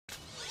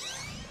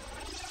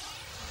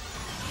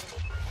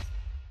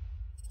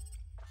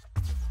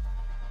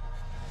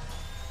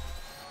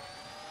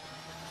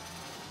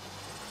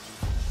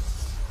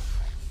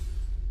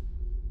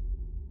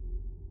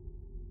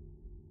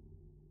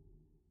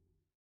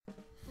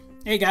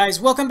Hey guys,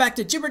 welcome back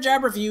to Jibber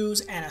Jab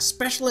Reviews and a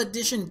special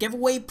edition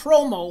giveaway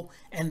promo,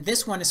 and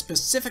this one is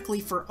specifically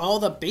for all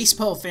the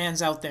baseball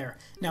fans out there.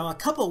 Now, a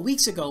couple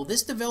weeks ago,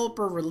 this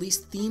developer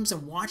released themes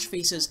and watch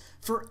faces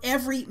for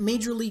every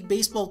Major League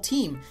Baseball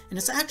team, and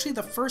it's actually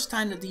the first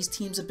time that these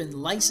teams have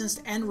been licensed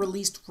and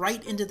released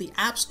right into the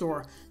App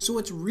Store, so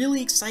it's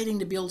really exciting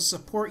to be able to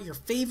support your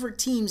favorite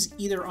teams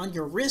either on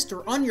your wrist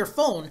or on your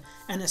phone,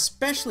 and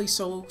especially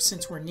so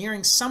since we're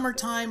nearing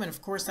summertime, and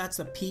of course that's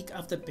the peak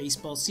of the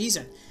baseball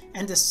season.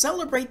 And to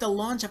celebrate the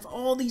launch of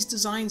all these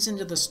designs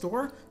into the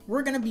store,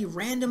 we're going to be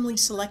randomly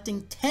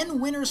selecting 10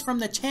 winners from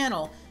the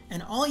channel,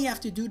 and all you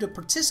have to do to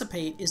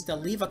participate is to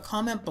leave a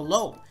comment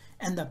below.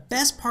 And the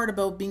best part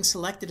about being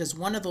selected as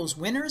one of those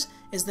winners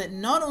is that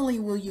not only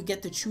will you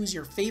get to choose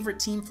your favorite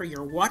team for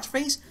your watch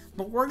face,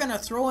 but we're going to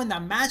throw in the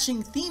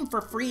matching theme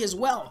for free as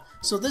well.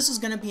 So this is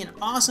going to be an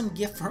awesome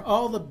gift for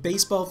all the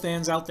baseball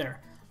fans out there.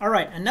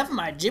 Alright, enough of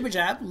my jibber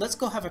jab, let's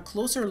go have a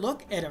closer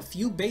look at a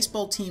few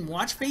baseball team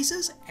watch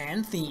faces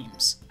and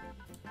themes.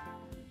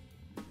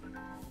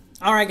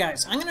 Alright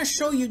guys, I'm going to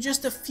show you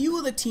just a few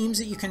of the teams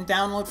that you can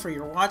download for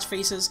your watch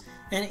faces,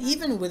 and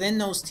even within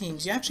those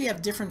teams you actually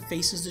have different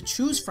faces to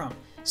choose from.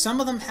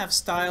 Some of them have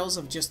styles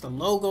of just the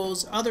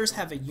logos, others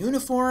have a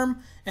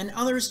uniform, and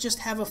others just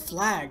have a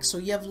flag, so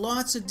you have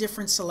lots of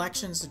different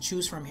selections to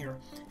choose from here.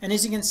 And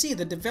as you can see,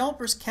 the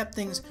developers kept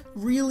things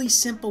really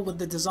simple with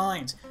the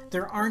designs.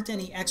 There aren't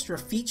any extra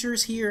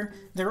features here,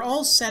 they're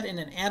all set in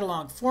an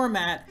analog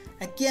format,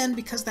 again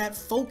because that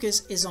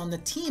focus is on the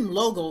team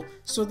logo,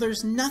 so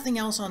there's nothing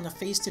else on the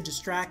face to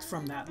distract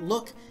from that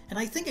look. And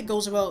I think it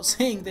goes without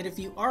saying that if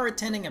you are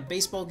attending a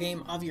baseball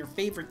game of your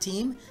favorite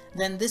team,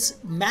 then this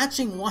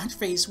matching watch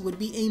face would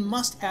be a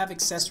must-have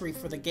accessory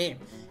for the game.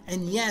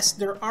 And yes,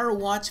 there are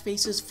watch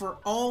faces for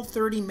all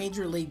 30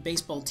 Major League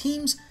Baseball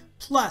teams,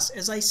 plus,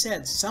 as I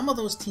said, some of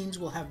those teams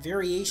will have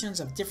variations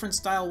of different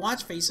style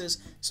watch faces,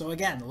 so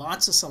again,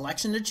 lots of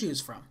selection to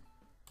choose from.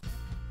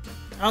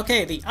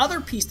 Okay, the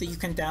other piece that you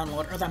can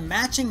download are the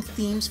matching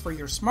themes for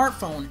your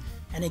smartphone,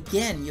 and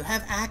again, you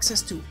have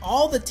access to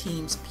all the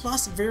teams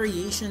plus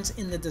variations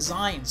in the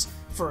designs.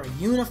 For a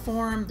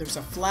uniform, there's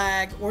a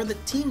flag, or the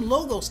team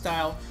logo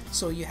style,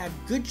 so you have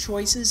good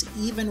choices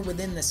even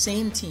within the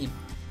same team.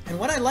 And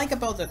what I like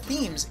about the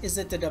themes is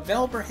that the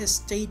developer has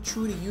stayed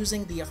true to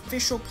using the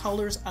official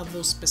colors of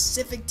those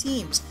specific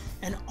teams,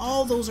 and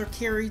all those are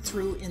carried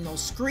through in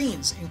those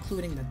screens,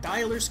 including the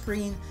dialer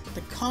screen,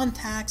 the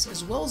contacts,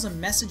 as well as the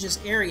messages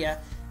area,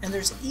 and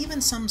there's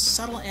even some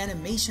subtle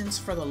animations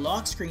for the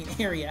lock screen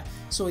area,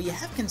 so you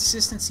have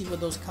consistency with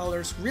those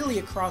colors really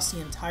across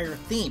the entire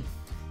theme.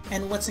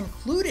 And what's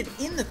included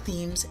in the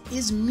themes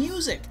is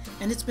music,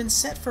 and it's been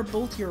set for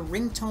both your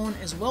ringtone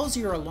as well as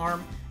your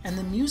alarm, and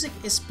the music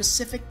is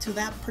specific to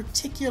that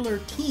particular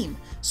team.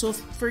 So if,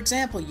 for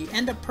example, you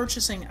end up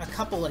purchasing a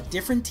couple of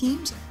different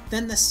teams,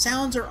 then the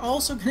sounds are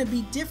also going to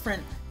be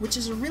different, which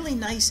is a really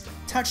nice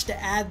touch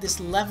to add this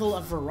level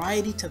of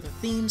variety to the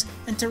themes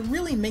and to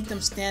really make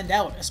them stand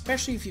out,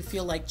 especially if you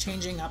feel like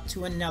changing up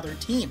to another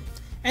team.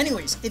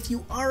 Anyways, if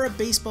you are a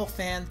baseball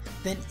fan,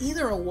 then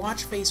either a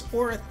watch face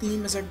or a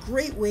theme is a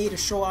great way to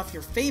show off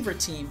your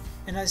favorite team.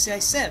 And as I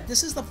said,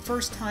 this is the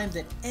first time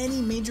that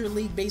any Major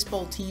League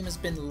Baseball team has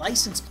been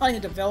licensed by a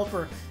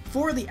developer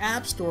for the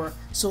App Store,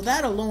 so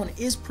that alone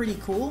is pretty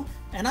cool.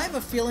 And I have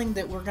a feeling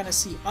that we're going to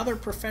see other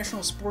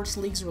professional sports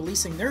leagues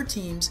releasing their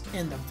teams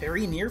in the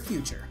very near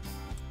future.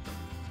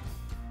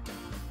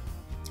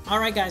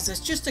 Alright guys, that's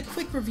just a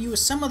quick review of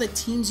some of the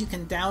teams you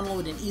can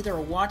download in either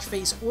a watch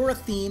face or a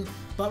theme,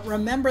 but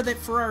remember that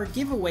for our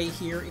giveaway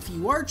here, if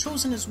you are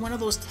chosen as one of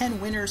those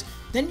 10 winners,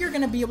 then you're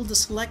going to be able to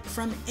select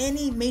from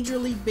any Major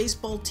League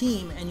Baseball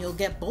team, and you'll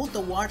get both the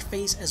watch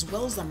face as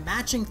well as the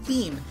matching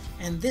theme,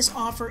 and this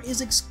offer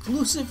is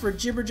exclusive for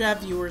Jibber Jab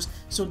viewers,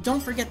 so don't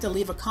forget to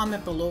leave a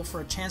comment below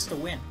for a chance to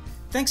win.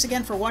 Thanks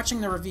again for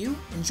watching the review,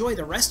 enjoy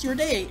the rest of your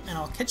day, and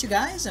I'll catch you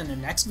guys in the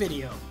next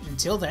video.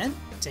 Until then,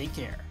 take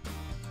care.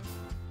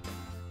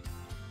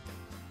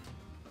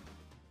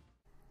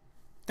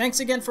 Thanks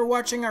again for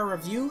watching our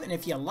review, and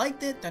if you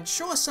liked it, then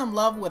show us some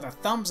love with a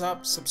thumbs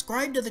up,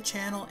 subscribe to the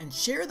channel, and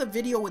share the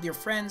video with your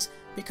friends,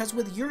 because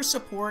with your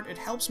support it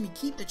helps me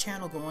keep the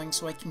channel going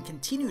so I can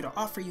continue to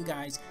offer you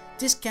guys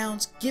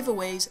discounts,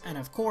 giveaways, and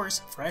of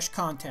course, fresh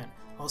content.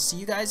 I'll see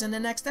you guys in the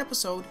next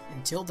episode.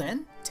 Until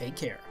then, take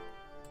care.